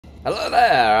Hello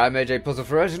there, I'm AJ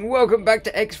PuzzleFerret, and welcome back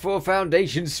to X4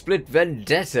 Foundation Split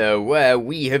Vendetta, where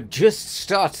we have just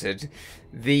started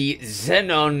the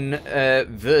Xenon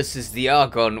versus the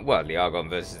Argon, well, the Argon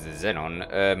versus the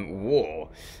Xenon war.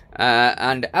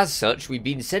 And as such, we've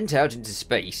been sent out into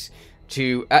space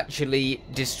to actually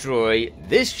destroy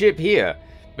this ship here.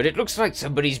 But it looks like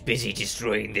somebody's busy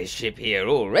destroying this ship here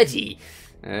already.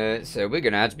 So we're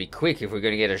going to have to be quick if we're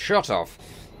going to get a shot off.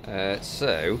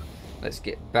 So let's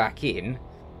get back in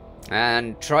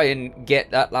and try and get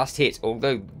that last hit.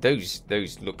 Although those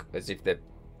look as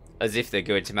if they're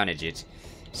going to manage it.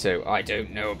 So I don't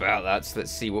know about that. So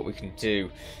let's see what we can do.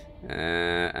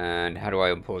 And how do I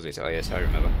unpause it? Oh yes, I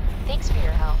remember. Thanks for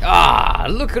your help. Ah,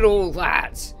 look at all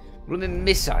that! Blooming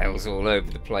missiles all over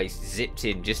the place, zipped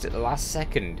in just at the last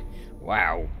second.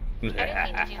 Wow. I didn't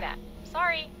mean to do that.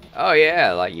 Sorry. Oh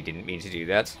yeah, like you didn't mean to do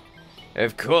that.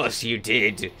 Of course you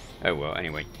did. Oh well,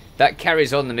 anyway. That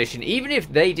carries on the mission. Even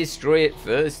if they destroy it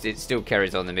first, it still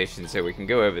carries on the mission, so we can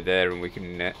go over there and we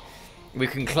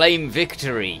can claim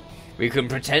victory. We can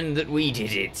pretend that we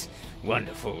did it.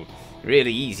 Wonderful.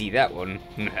 Really easy, that one.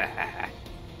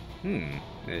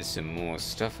 There's some more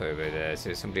stuff over there.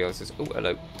 So somebody else is... Oh,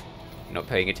 hello. Not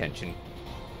paying attention.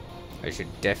 I should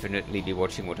definitely be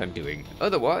watching what I'm doing.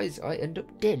 Otherwise, I end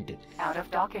up dead. Out of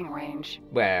docking range.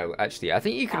 Well, actually, I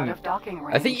think you can... Out of docking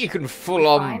range. I think you can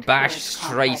full-on bash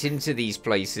straight into these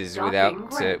places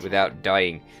without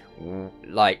dying,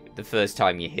 like the first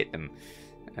time you hit them,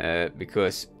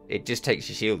 because it just takes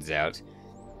your shields out.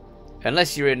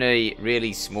 Unless you're in a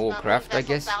really small craft, I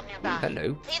guess. Ooh,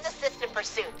 hello. Please assist in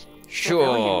pursuit.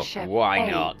 Sure, why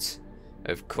not?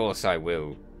 Of course I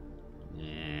will.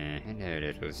 Hello,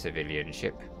 little civilian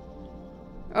ship.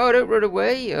 Oh, don't run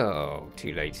away. Oh,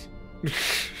 too late.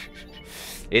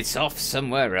 It's off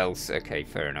somewhere else. Okay,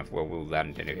 fair enough. Well, we'll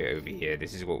land over here.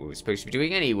 This is what we were supposed to be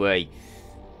doing anyway.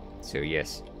 So,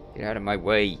 yes. Get out of my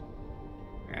way.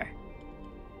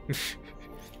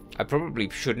 I probably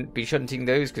shouldn't be shunting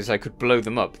those because I could blow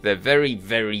them up. They're very,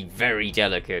 very, very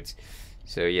delicate.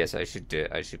 So yes, I should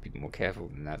be more careful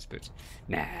than that. But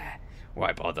nah,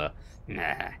 why bother?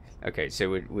 Nah. Okay,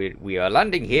 so we are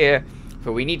landing here,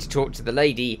 for we need to talk to the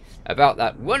lady about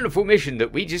that wonderful mission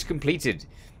that we just completed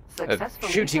of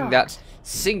shooting that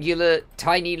singular,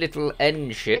 tiny little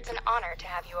N ship. It's an honor to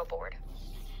have you aboard.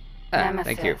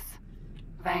 Thank you.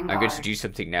 Vanguard. I'm going to do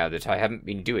something now that I haven't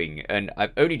been doing, and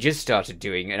I've only just started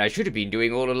doing, and I should have been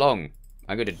doing all along.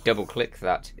 I'm going to double-click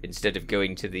that instead of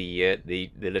going to the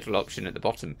little option at the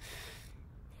bottom.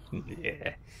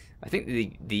 Yeah, I think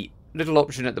the little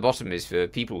option at the bottom is for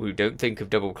people who don't think of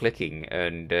double-clicking,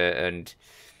 and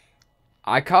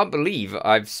I can't believe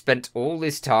I've spent all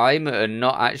this time and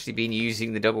not actually been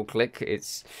using the double-click.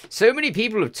 It's so many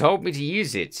people have told me to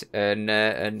use it, and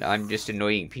I'm just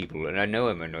annoying people, and I know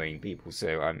I'm annoying people,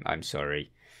 so I'm sorry.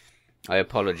 I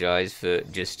apologise for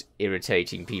just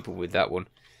irritating people with that one.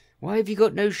 Why have you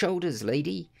got no shoulders,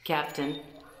 lady? Captain.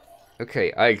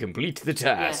 Okay, I complete the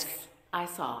task. Yes, I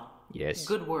saw. Yes.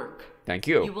 Good work. Thank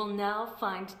you. You will now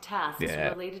find tasks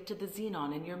related to the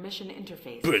Xenon in your mission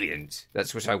interface. Brilliant.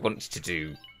 That's what I want to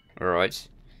do. Alright.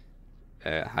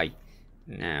 Hi.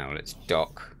 Now, let's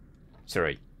dock.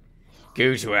 Sorry.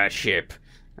 Go to our ship.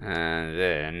 And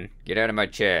then... Get out of my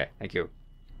chair. Thank you.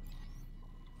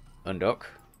 Undock.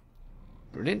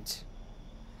 Brilliant.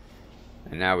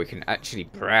 And now we can actually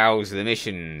browse the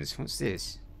missions. What's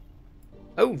this?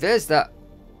 Oh, there's that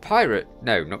pirate.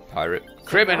 No, not pirate.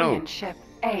 Criminal. Ship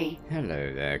A.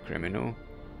 Hello there, criminal.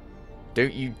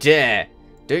 Don't you dare!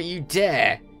 Don't you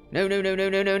dare! No, no, no, no,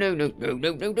 no, no, no, no, no,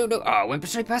 no, no, no, no. Oh, I went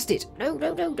straight past it. No,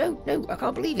 no, no, no, no. I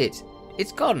can't believe it.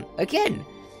 It's gone again.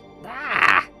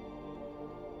 Ah!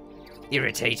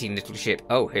 Irritating little ship.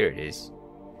 Oh, here it is.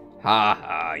 Ha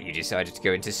ha, you decided to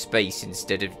go into space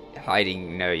instead of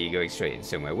hiding. No, you're going straight in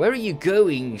somewhere. Where are you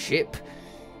going, ship?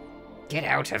 Get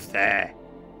out of there.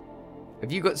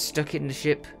 Have you got stuck in the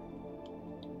ship?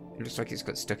 It looks like it's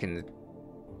got stuck in the...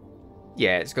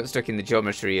 Yeah, it's got stuck in the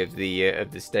geometry of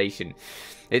the station.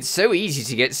 It's so easy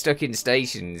to get stuck in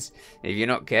stations if you're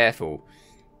not careful.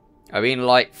 I mean,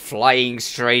 like, flying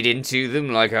straight into them,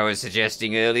 like I was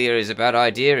suggesting earlier, is a bad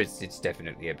idea. It's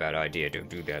definitely a bad idea. Don't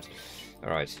do that.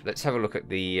 Alright, let's have a look at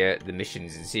the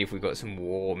missions and see if we've got some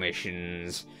war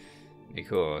missions.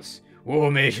 Because... War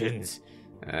missions!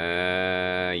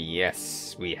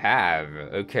 Yes, we have.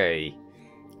 Okay.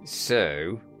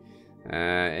 So...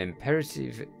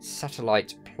 imperative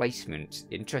satellite placement.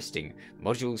 Interesting.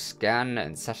 Module scan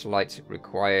and satellite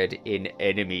required in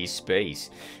enemy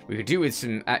space. We could do with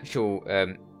some actual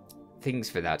things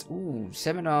for that. Ooh,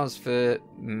 seminars for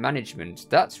management.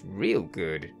 That's real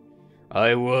good.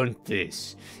 I want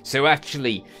this. So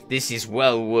actually, this is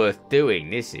well worth doing,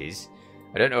 this is.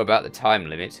 I don't know about the time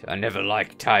limit. I never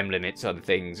like time limits on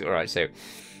things. Alright, so...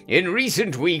 In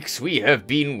recent weeks, we have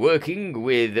been working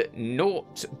with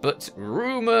naught but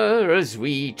rumor as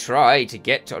we try to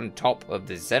get on top of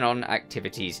the Xenon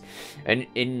activities and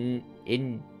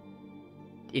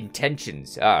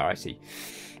intentions. Ah, I see.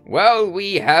 Well,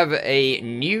 we have a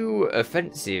new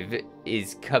offensive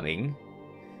is coming.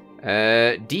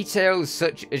 Details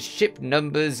such as ship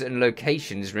numbers and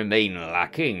locations remain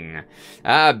lacking.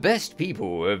 Our best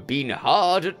people have been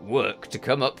hard at work to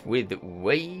come up with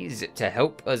ways to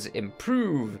help us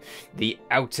improve the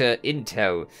outer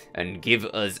intel and give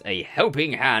us a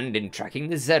helping hand in tracking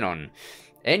the Xenon.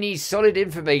 Any solid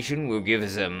information will give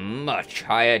us a much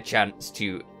higher chance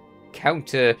to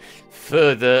counter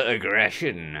further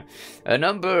aggression. A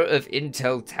number of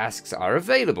intel tasks are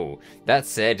available. That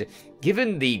said,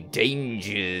 given the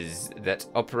dangers that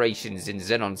operations in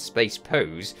Xenon space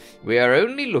pose, we are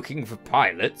only looking for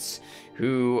pilots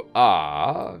who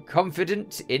are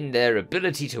confident in their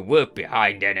ability to work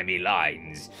behind enemy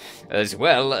lines, as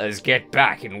well as get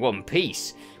back in one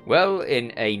piece. Well,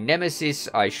 in a Nemesis,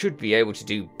 I should be able to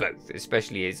do both,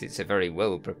 especially as it's a very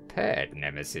well-prepared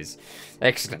Nemesis.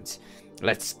 Excellent.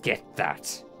 Let's get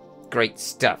that. Great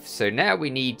stuff. So now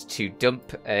we need to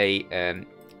dump a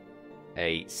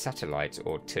satellite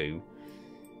or two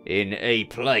in a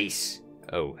place.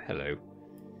 Oh, hello.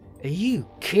 Are you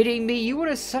kidding me? You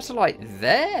want a satellite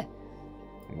there?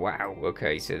 Wow,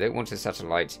 okay, so they want a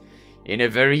satellite in a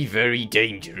very, very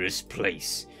dangerous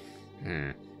place.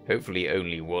 Hopefully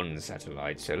only one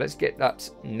satellite. So let's get that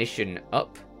mission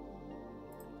up.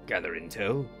 Gather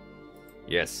intel.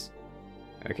 Yes.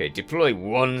 Okay, deploy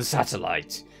one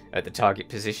satellite at the target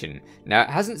position. Now, it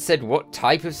hasn't said what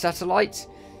type of satellite.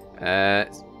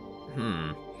 There's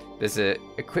a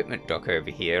equipment dock over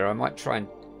here. I might try and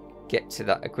get to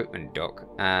that equipment dock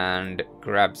and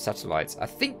grab satellites. I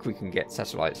think we can get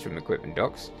satellites from equipment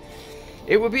docks.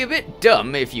 It would be a bit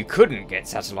dumb if you couldn't get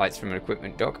satellites from an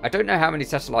equipment dock. I don't know how many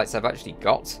satellites I've actually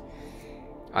got.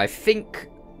 I think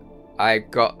I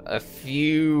got a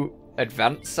few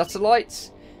advanced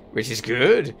satellites, which is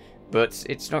good, but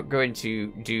it's not going to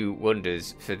do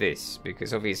wonders for this,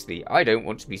 because obviously I don't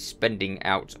want to be spending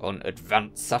out on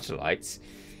advanced satellites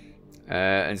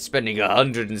and spending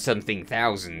 100 and something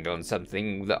thousand on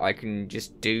something that I can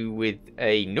just do with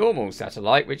a normal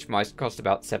satellite, which might cost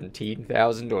about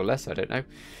 17,000 or less, I don't know.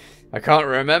 I can't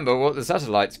remember what the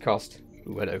satellites cost.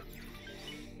 Ooh, hello.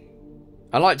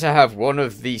 I like to have one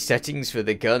of the settings for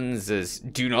the guns as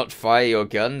do not fire your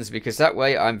guns, because that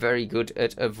way I'm very good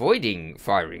at avoiding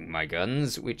firing my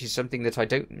guns, which is something that I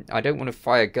don't want to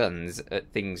fire guns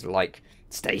at things like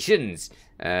stations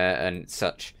and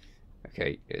such.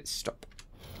 Okay, stop.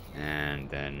 And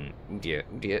then, oh dear,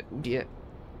 oh dear, oh dear.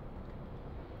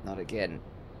 Not again.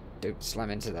 Don't slam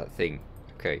into that thing.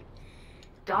 Okay.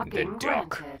 Docking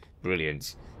dock. granted.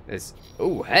 Brilliant. There's,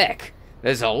 oh heck,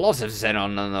 there's a lot of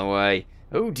Xenon on the way.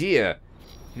 Oh dear.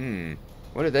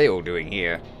 What are they all doing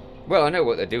here? Well, I know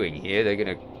what they're doing here. They're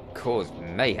going to cause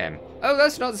mayhem. Oh,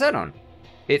 that's not Xenon.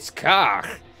 It's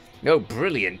Karch. Oh,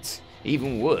 brilliant.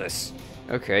 Even worse.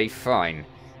 Okay, fine.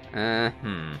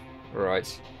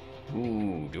 Right.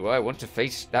 Ooh, do I want to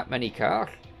face that many Karch?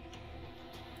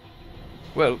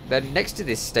 Well, they're next to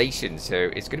this station, so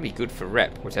it's going to be good for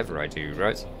rep, whatever I do,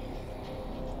 right?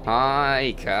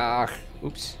 Hi, Karch.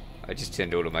 Oops. I just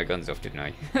turned all of my guns off, didn't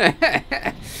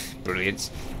I?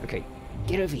 Brilliant. Okay,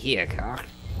 get over here, Karch.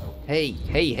 Hey,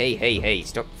 hey, hey, hey, hey.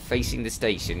 Stop facing the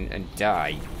station and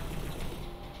die.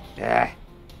 Ah.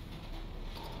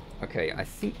 Okay, I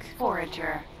think...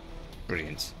 Forager.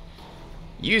 Brilliant.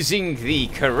 Using the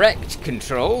correct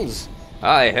controls,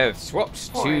 I have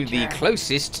swapped to the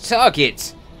closest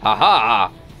target.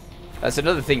 Haha! That's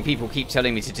another thing people keep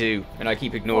telling me to do, and I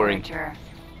keep ignoring.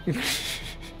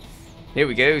 Here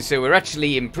we go. So we're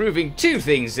actually improving two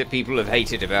things that people have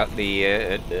hated about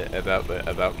the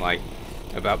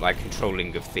about my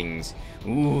controlling of things.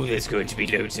 Ooh, there's going to be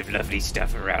loads of lovely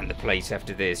stuff around the place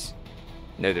after this.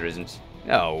 No, there isn't.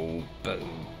 Oh, boo.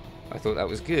 I thought that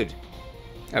was good.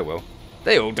 Oh well.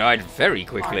 They all died very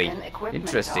quickly.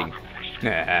 Interesting.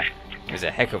 There's a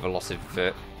heck of a lot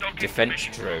of defense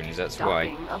drones, that's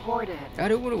why. I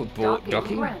don't want to abort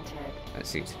docking.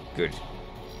 That's it. Good.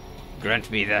 Grant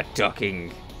me that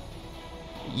docking.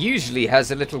 Usually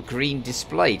has a little green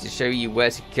display to show you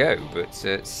where to go, but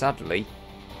sadly,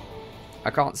 I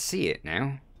can't see it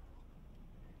now.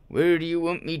 Where do you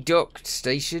want me docked,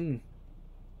 station?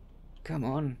 Come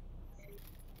on.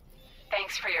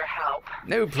 Thanks for your help.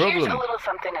 No problem. Here's a little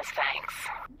something as thanks.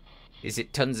 Is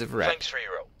it tons of rep? Thanks for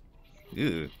your help.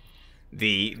 Ooh.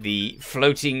 The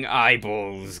floating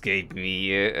eyeballs gave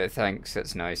me thanks.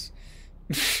 That's nice.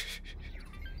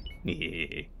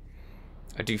 Yeah.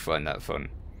 I do find that fun.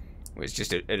 Well, it's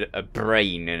just a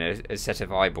brain and a set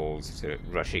of eyeballs sort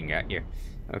of rushing at you.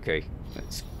 Okay,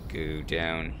 let's go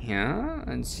down here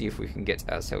and see if we can get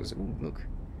ourselves... Ooh, look.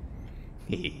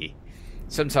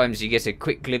 Sometimes you get a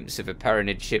quick glimpse of a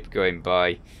Paranid ship going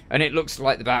by, and it looks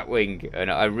like the Batwing, and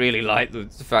I really like the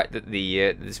fact that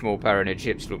the small Paranid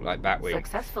ships look like Batwing.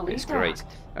 Successfully It's great.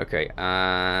 Okay,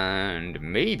 and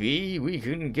maybe we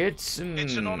can get some...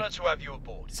 It's an honor to have you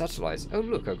aboard. Satellites. Oh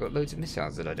look, I've got loads of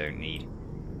missiles that I don't need.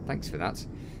 Thanks for that.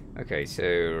 Okay, so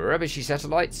rubbishy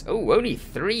satellites. Oh, only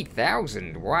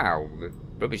 3,000. Wow, the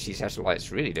rubbishy satellites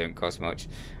really don't cost much.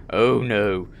 Oh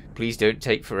no, please don't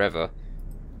take forever.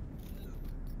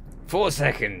 4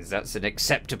 seconds, that's an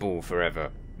acceptable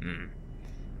forever.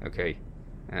 Okay,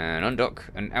 and undock,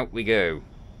 and out we go.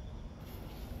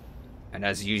 And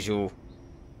as usual,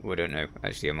 well, I don't know,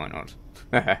 actually I might not.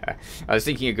 I was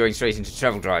thinking of going straight into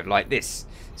travel drive like this,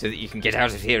 so that you can get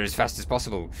out of here as fast as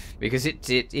possible, because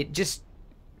it just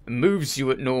moves you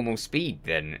at normal speed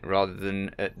then, rather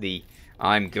than at the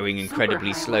I'm going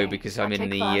incredibly slow because I'm in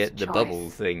the bubble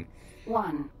thing.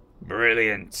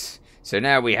 Brilliant. So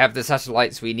now we have the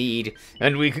satellites we need,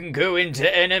 and we can go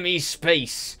into enemy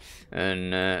space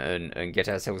and get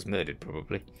ourselves murdered,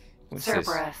 probably. What's Cerberus,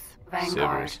 this?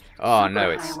 Vanguard. Cerberus. Oh Super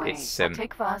no, Highway. it's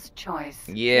Take first choice.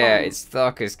 yeah, 1. it's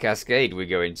Tharka's Cascade we're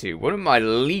going to. One of my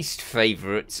least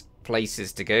favourite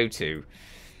places to go to.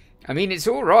 I mean, it's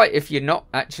all right if you're not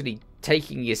actually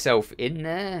taking yourself in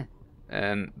there.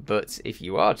 But if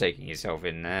you are taking yourself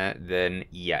in there, then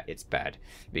yeah, it's bad.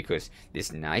 Because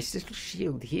this nice little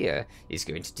shield here is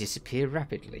going to disappear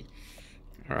rapidly.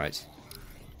 Alright.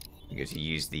 I'm going to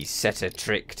use the setter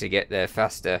trick to get there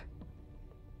faster.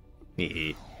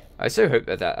 I so hope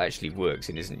that that actually works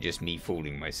and isn't just me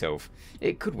fooling myself.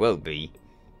 It could well be.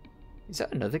 Is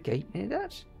that another gate near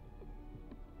that?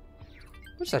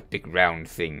 What's that big round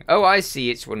thing? Oh, I see,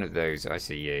 it's one of those. I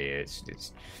see, yeah,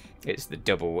 it's the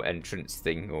double entrance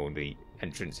thing, or the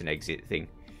entrance and exit thing.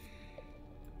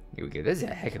 Here we go. There's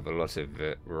a heck of a lot of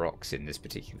rocks in this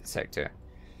particular sector.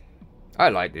 I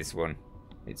like this one.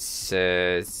 It's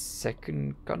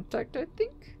second contact, I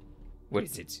think? What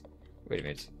is it? Wait a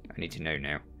minute. I need to know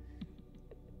now.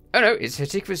 Oh no, it's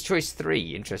Hatikuva's Choice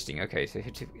 3. Interesting. Okay, so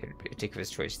Hatikuva's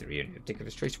Choice 3 and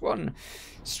Hatikuva's Choice 1.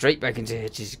 Straight back into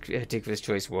Hatikuva's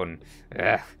Choice 1.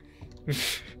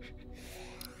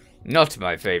 Not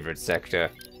my favourite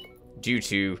sector, due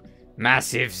to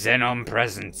massive Xenon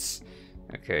presence.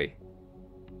 Okay.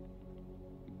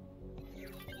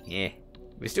 Yeah,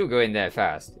 we're still going there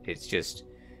fast. It's just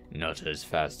not as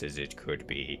fast as it could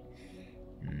be.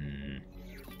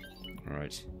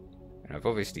 Alright. And I've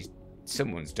obviously...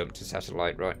 Someone's dumped a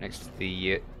satellite right next to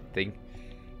the thing.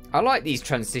 I like these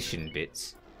transition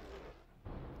bits.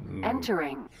 Ooh.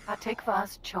 Entering. Take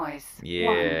first choice.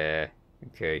 Yeah.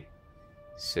 1. Okay.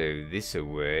 So this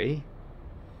away.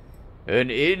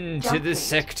 And into the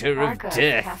sector of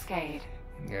death. Cascade.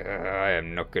 I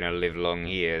am not going to live long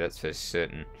here, that's for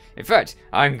certain. In fact,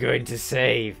 I'm going to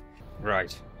save.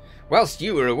 Right. Whilst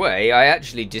you were away, I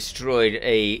actually destroyed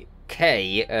a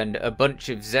K and a bunch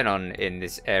of Xenon in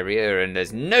this area, and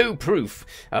there's no proof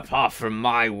apart from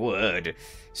my word.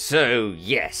 So,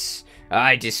 yes,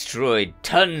 I destroyed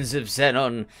tons of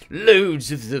Xenon, loads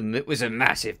of them. It was a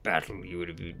massive battle. You would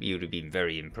have been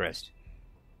very impressed.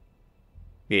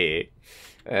 Yeah.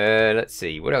 Let's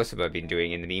see. What else have I been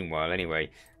doing in the meanwhile, anyway?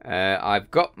 I've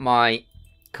got my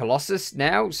Colossus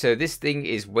now, so this thing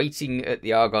is waiting at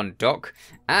the Argon dock,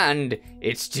 and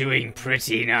it's doing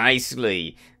pretty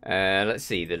nicely. Let's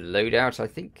see, the loadout, I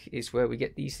think, is where we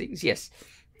get these things. Yes.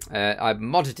 I've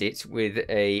modded it with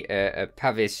a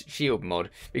Pavis shield mod,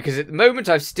 because at the moment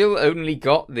I've still only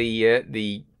got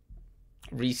the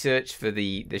research for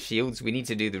the shields. We need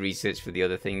to do the research for the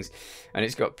other things, and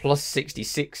it's got plus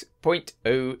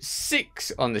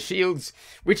 66.06 on the shields,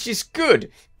 which is good,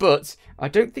 but I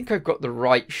don't think I've got the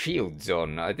right shields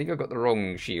on. I think I've got the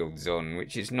wrong shields on,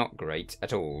 which is not great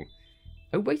at all.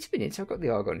 Oh, wait a minute, I've got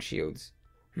the Argon shields.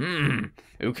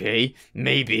 Okay,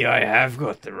 maybe I have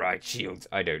got the right shields.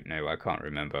 I don't know, I can't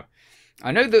remember.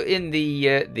 I know that in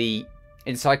the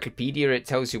encyclopedia it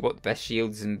tells you what the best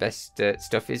shields and best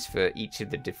stuff is for each of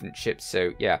the different ships,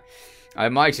 so yeah, I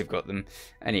might have got them.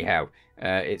 Anyhow,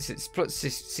 it's plus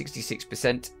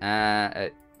 66%,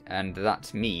 and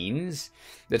that means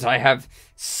that I have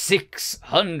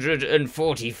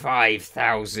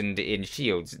 645,000 in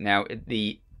shields. Now,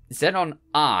 the Xenon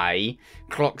I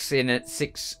clocks in at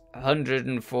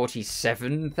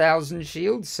 647,000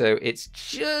 shields, so it's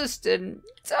just a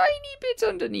tiny bit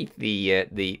underneath the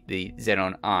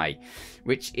Xenon I,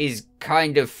 which is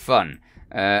kind of fun.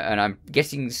 And I'm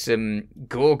getting some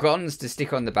Gorgons to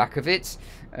stick on the back of it,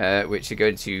 which are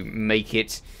going to make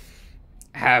it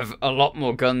have a lot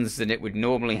more guns than it would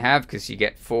normally have, because you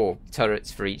get 4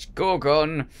 turrets for each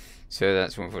Gorgon. So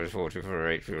that's 1, 4, 4, 2,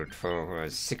 4, 8, 4,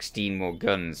 16 more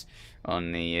guns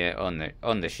on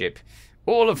the ship,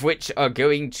 all of which are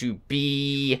going to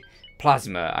be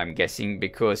plasma, I'm guessing,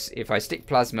 because if I stick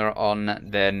plasma on,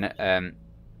 then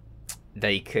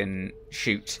they can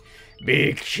shoot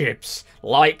big ships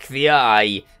like the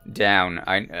Eye down.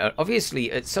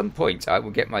 Obviously, at some point, I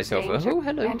will get myself a... Oh,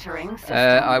 hello.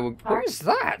 I will... What was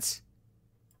that?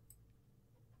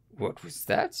 What was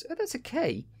that? Oh, that's a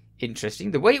K. Interesting.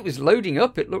 The way it was loading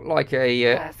up, it looked like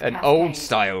an old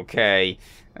style K.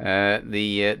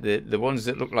 The ones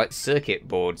that look like circuit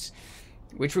boards,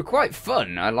 which were quite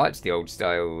fun. I liked the old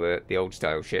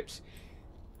style ships.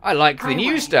 I liked the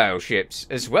new style ships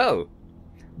as well,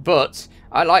 but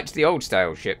I liked the old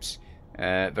style ships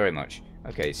very much.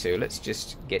 Okay, so let's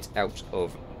just get out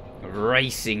of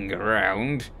racing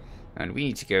around, and we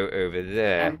need to go over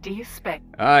there.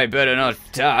 I better not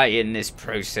die in this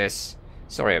process.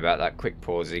 Sorry about that quick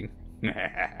pausing.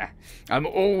 I'm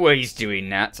always doing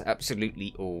that.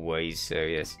 Absolutely always. So,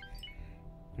 yes.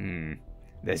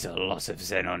 There's a lot of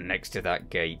Xenon next to that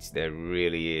gate. There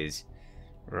really is.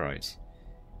 Right.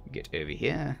 Get over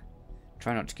here.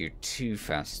 Try not to go too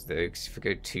fast, though, because if I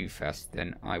go too fast,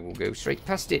 then I will go straight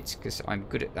past it, because I'm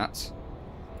good at that.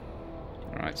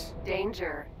 Right.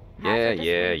 Danger.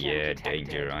 Yeah,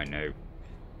 danger, I know.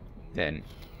 Then,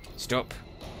 stop,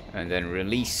 and then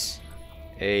release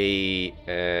a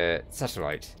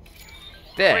satellite.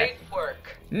 There. Great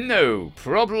work. No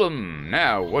problem.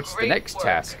 Now, what's the next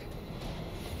task?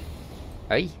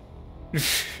 Hey?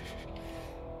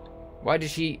 Why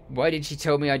did she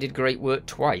tell me I did great work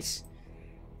twice?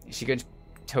 Is she going to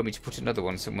tell me to put another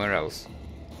one somewhere else?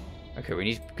 Okay, we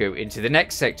need to go into the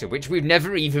next sector, which we've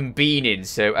never even been in.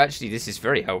 So actually, this is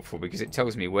very helpful because it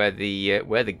tells me where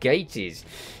the gate is.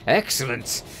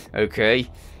 Excellent. Okay,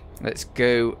 let's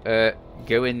go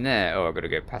in there. Oh, I've got to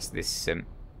go past this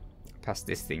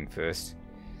thing first.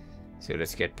 So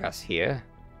let's get past here.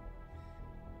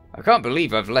 I can't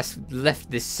believe I've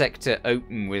left this sector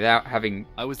open without having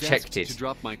checked it. To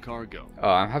drop my cargo. Oh,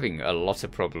 I'm having a lot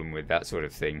of problem with that sort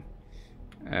of thing.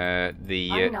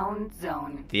 Unknown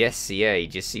zone. The SCA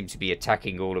just seem to be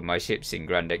attacking all of my ships in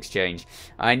Grand Exchange.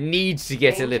 I need to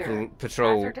get a little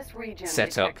patrol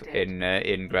set up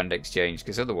in Grand Exchange,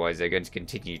 because otherwise they're going to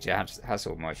continue to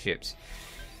hassle my ships.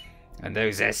 And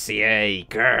those SCA,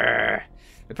 grrr.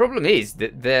 The problem is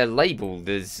that they're labelled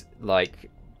as like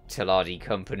Teladi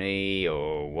Company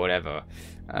or whatever,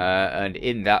 and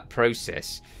in that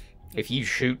process, if you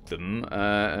shoot them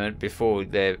before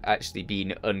they're actually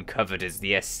been uncovered as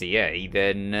the SCA,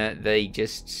 then they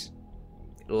just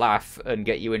laugh and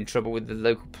get you in trouble with the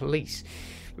local police,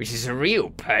 which is a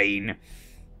real pain.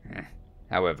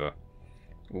 However,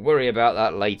 we'll worry about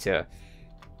that later.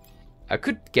 I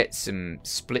could get some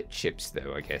split ships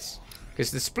though, I guess,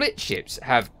 because the split ships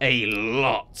have a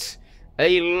lot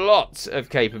of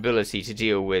capability to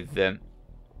deal with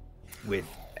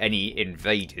any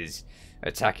invaders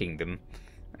attacking them.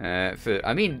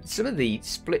 I mean, some of the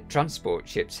split transport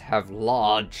ships have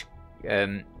large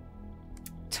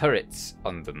turrets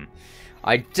on them.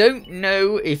 I don't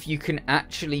know if you can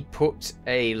actually put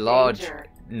a large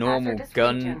normal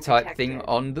gun type thing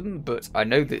on them, but I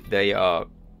know that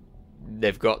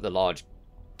they've got the large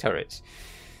turrets.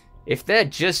 If they're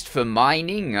just for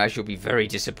mining, I shall be very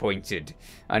disappointed.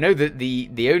 I know that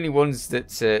the only ones that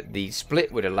the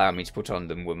split would allow me to put on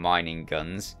them were mining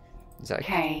guns. Is that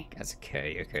K? That's a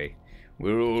K, okay.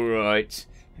 We're alright.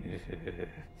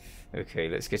 Okay,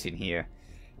 let's get in here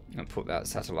and put that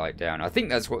satellite down. I think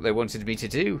that's what they wanted me to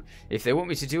do. If they want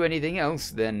me to do anything else,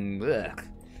 then... Ugh.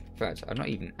 In fact, I've not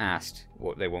even asked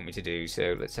what they want me to do,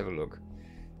 so let's have a look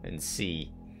and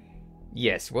see.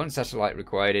 Yes, one satellite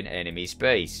required in enemy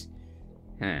space.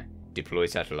 Deploy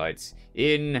satellites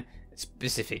in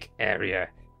specific area.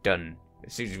 Done.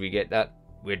 As soon as we get that,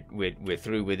 we're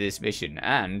through with this mission,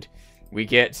 and we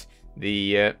get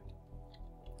the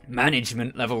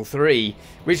management level 3,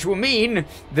 which will mean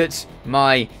that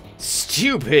my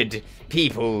stupid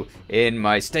people in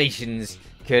my stations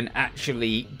can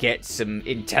actually get some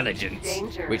intelligence,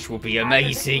 which will be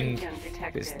amazing,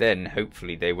 because then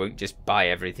hopefully they won't just buy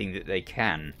everything that they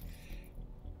can.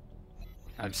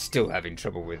 I'm still having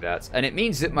trouble with that, and it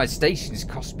means that my stations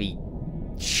cost me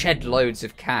shed loads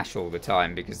of cash all the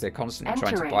time because they're constantly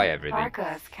trying to buy everything.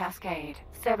 Argus Cascade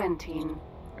 17.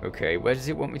 Okay, where does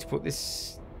it want me to put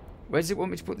this? Where does it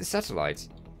want me to put this satellite?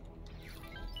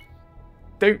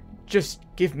 Don't just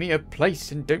give me a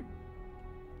place and don't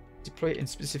deploy it in a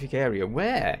specific area.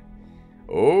 Where?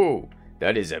 Oh,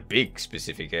 that is a big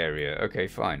specific area. Okay,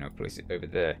 fine. I'll place it over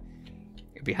there.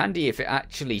 It'd be handy if it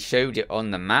actually showed it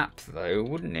on the map, though,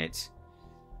 wouldn't it?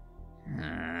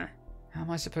 How am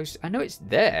I supposed to... I know it's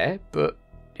there, but,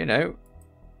 you know,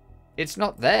 it's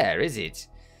not there, is it?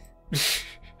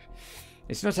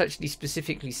 It's not actually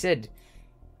specifically said.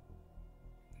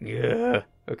 Yeah.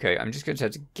 Okay, I'm just going to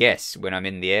have to guess when I'm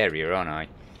in the area, aren't I?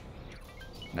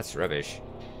 That's rubbish.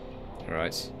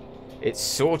 Alright. It's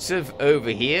sort of over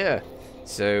here.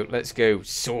 So let's go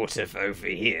sort of over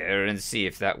here and see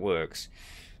if that works.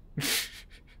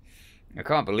 I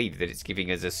can't believe that it's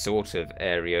giving us a sort of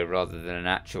area rather than an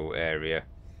actual area.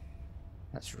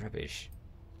 That's rubbish.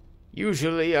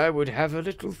 Usually I would have a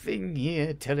little thing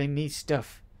here telling me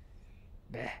stuff.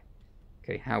 There.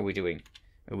 Okay, how are we doing?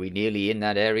 Are we nearly in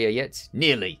that area yet?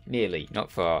 Nearly,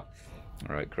 not far.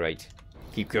 Alright, great.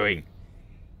 Keep going.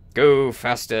 Go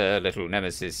faster, little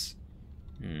nemesis.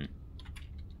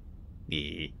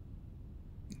 Yeah.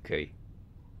 Okay.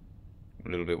 I'm a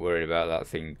little bit worried about that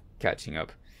thing catching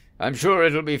up. I'm sure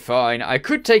it'll be fine. I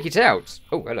could take it out.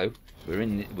 Oh, hello. We're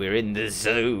in the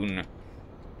zone.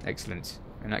 Excellent.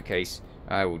 In that case,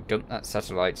 I will dump that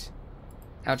satellite.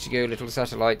 Out you go, little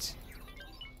satellite.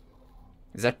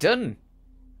 Is that done?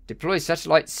 Deploy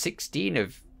satellite 16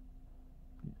 of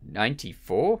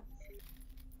 94?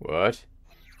 What?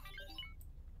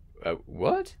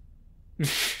 What?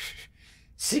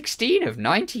 16 of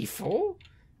 94?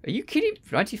 Are you kidding?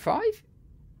 95?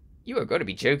 You have got to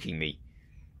be joking me.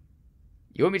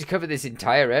 You want me to cover this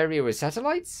entire area with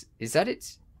satellites? Is that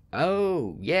it?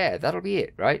 Oh, yeah, that'll be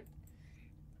it, right?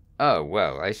 Oh,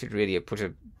 well, I should really have put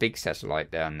a big satellite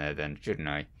down there then, shouldn't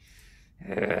I?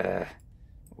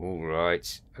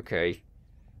 Alright, okay.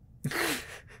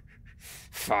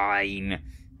 Fine.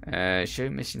 Show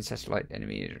mission satellite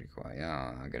enemy is required.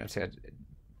 Oh, I'm going to have to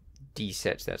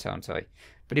deset that, aren't I?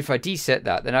 But if I deset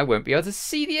that, then I won't be able to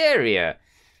see the area.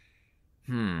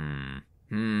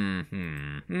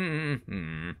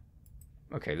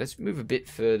 Okay, let's move a bit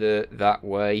further that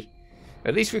way.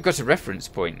 At least we've got a reference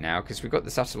point now, because we've got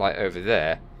the satellite over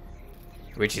there.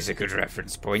 Which is a good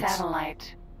reference point.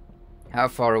 Satellite. How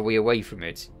far are we away from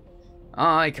it?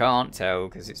 I can't tell,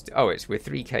 because it's... Oh, we're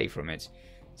 3K from it.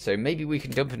 So maybe we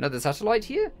can dump another satellite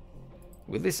here?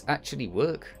 Will this actually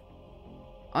work?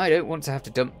 I don't want to have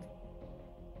to dump...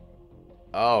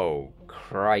 Oh,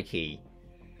 crikey.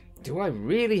 Do I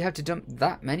really have to dump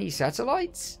that many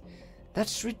satellites?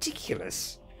 That's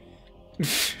ridiculous.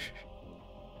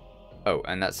 Oh,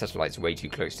 and that satellite's way too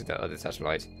close to that other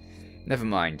satellite. Never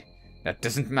mind. That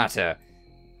doesn't matter.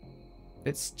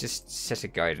 Let's just set a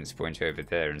guidance point over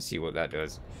there and see what that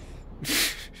does.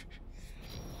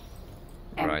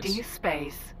 Right. Empty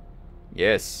space.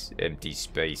 Yes, empty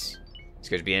space. It's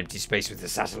going to be empty space with the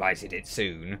satellite in it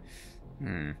soon.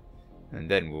 And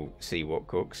then we'll see what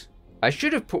cooks. I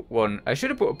should have put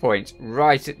a point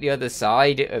right at the other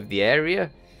side of the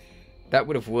area. That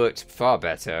would have worked far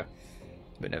better.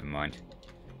 But never mind.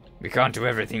 We can't do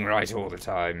everything right all the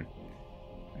time.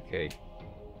 Okay.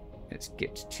 Let's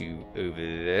get to over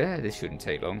there. This shouldn't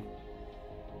take long.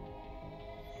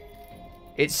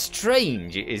 It's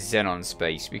strange it is Xenon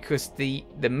space, because the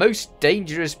most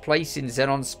dangerous place in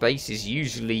Xenon space is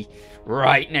usually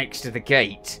right next to the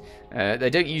gate. They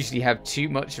don't usually have too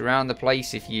much around the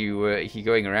place if you're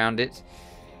going around it.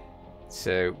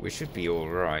 So we should be all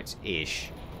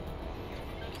right-ish.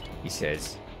 He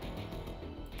says,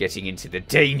 getting into the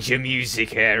danger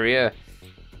music area.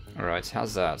 All right,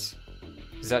 how's that?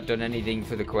 Has that done anything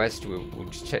for the quest? We'll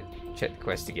just check the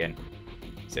quest again.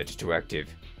 Set to active.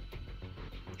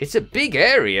 It's a big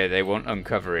area they want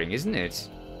uncovering, isn't it?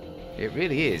 It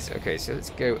really is. Okay, so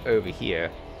let's go over here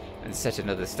and set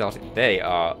another start. They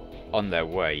are on their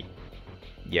way.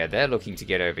 Yeah, they're looking to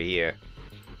get over here.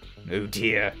 Oh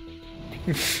dear.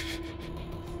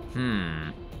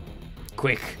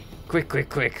 Quick.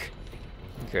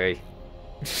 Okay.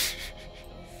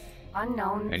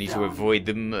 Unknown I need zone. to avoid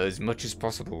them as much as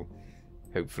possible.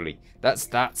 Hopefully. That's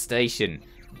that station.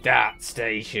 That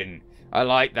station. I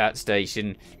like that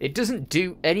station. It doesn't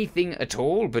do anything at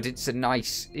all, but it's a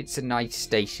nice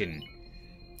station.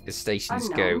 As stations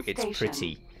go, it's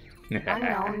pretty.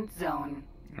 Unknown zone.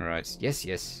 Alright.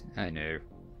 Yes, I know.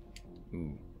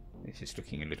 Ooh, this is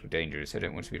looking a little dangerous. I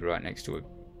don't want to be right next to a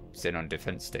Xenon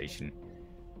defense station.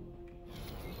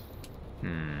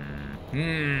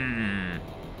 Okay,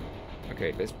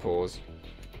 let's pause.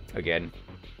 Again.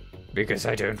 Because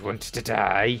I don't want to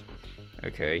die.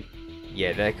 Okay.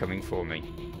 Yeah, they're coming for me.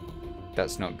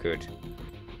 That's not good.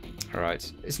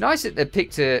 Alright. It's nice that they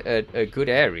picked a good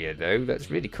area, though.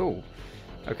 That's really cool.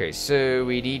 Okay, so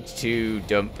we need to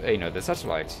dump another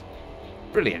satellite.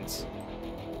 Brilliant.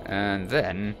 And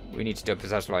then we need to dump a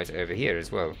satellite over here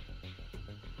as well.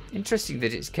 Interesting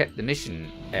that it's kept the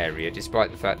mission area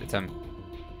despite the fact that I'm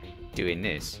doing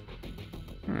this.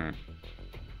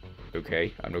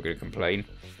 Okay, I'm not going to complain.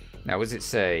 Now, what does it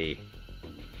say?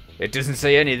 It doesn't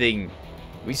say anything.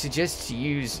 We suggest to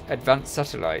use advanced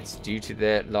satellites due to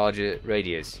their larger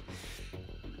radius.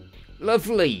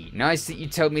 Lovely. Nice that you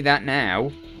told me that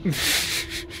now.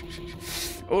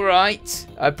 Alright.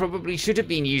 I probably should have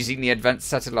been using the advanced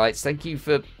satellites. Thank you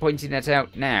for pointing that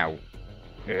out now.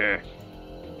 Okay.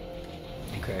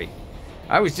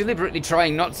 I was deliberately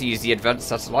trying not to use the advanced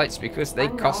satellites because they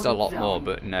cost a lot more,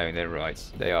 but no, they're right.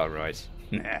 They are right.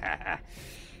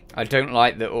 I don't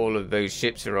like that all of those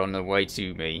ships are on the way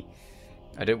to me.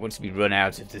 I don't want to be run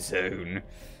out of the zone,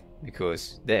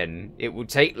 because then it will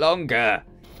take longer.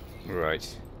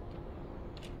 Right.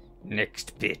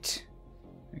 Next bit.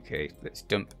 Okay, let's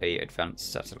dump a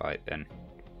advanced satellite then.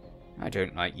 I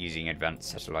don't like using advanced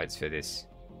satellites for this.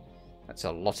 That's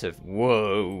a lot of...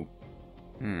 Whoa!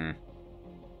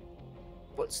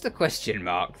 What's the question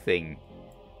mark thing?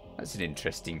 That's an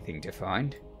interesting thing to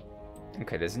find.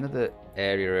 Okay, there's another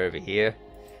area over here.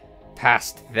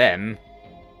 Past them.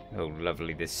 Oh,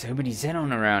 lovely. There's so many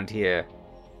Xenon around here.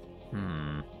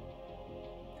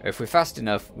 If we're fast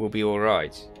enough, we'll be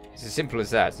alright. It's as simple as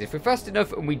that. If we're fast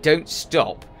enough and we don't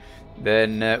stop,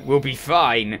 then we'll be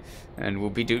fine. And we'll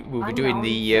be doing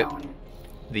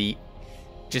the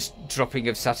just dropping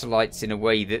of satellites in a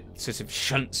way that sort of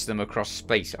shunts them across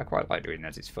space. I quite like doing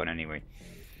that. It's fun anyway.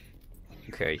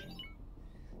 Okay.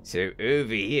 So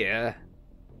over here,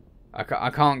 I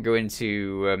can't go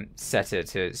into Setter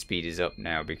to speed us up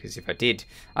now, because if I did,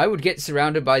 I would get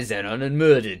surrounded by Xenon and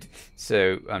murdered.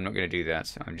 So I'm not going to do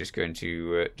that. I'm just going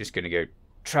to go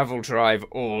travel drive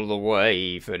all the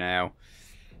way for now,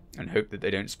 and hope that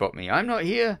they don't spot me. I'm not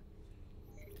here.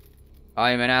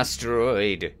 I'm an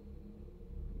asteroid.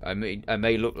 I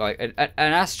may look like an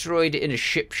asteroid in a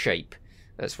ship shape.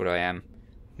 That's what I am.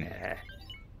 Nah.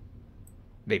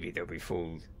 Maybe they'll be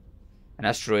fooled. An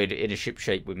asteroid in a ship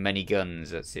shape with many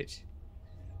guns, that's it.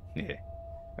 Yeah.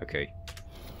 Okay.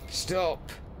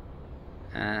 Stop!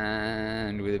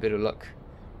 And with a bit of luck,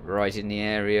 right in the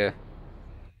area.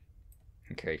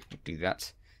 Okay, we'll do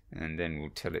that. And then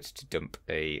we'll tell it to dump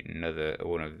another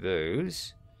one of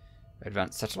those.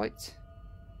 Advanced satellite.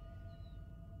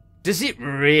 Does it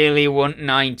really want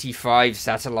 95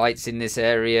 satellites in this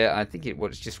area? I think it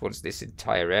just wants this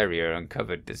entire area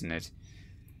uncovered, doesn't it?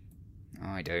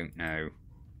 I don't know.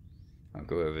 I'll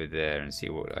go over there and see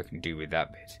what I can do with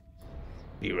that bit.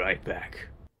 Be right back.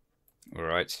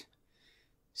 Alright.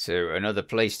 So another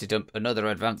place to dump another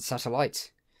advanced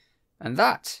satellite. And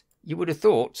that, you would have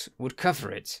thought, would cover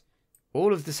it.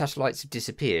 All of the satellites have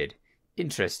disappeared.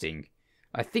 Interesting.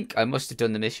 I think I must have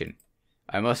done the mission.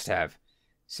 I must have.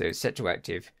 So set to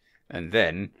active. And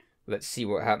then, let's see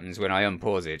what happens when I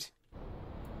unpause it.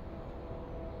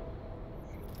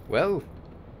 Well...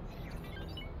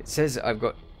 It says I've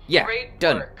got... Yeah,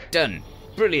 done.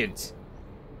 Brilliant.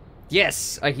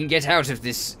 Yes, I can get out of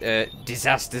this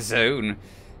disaster zone.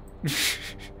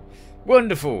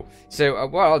 Wonderful. So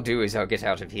what I'll do is I'll get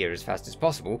out of here as fast as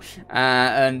possible.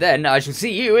 And then I shall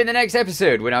see you in the next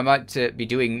episode, when I might be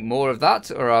doing more of that.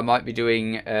 Or I might be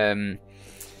doing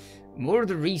more of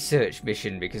the research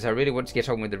mission, because I really want to get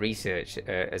on with the research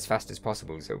as fast as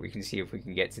possible. So we can see if we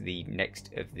can get to the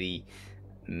next of the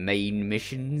main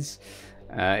missions.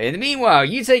 In the meanwhile,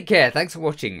 you take care. Thanks for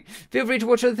watching. Feel free to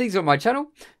watch other things on my channel.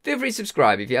 Feel free to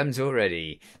subscribe if you haven't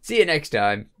already. See you next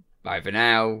time. Bye for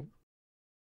now.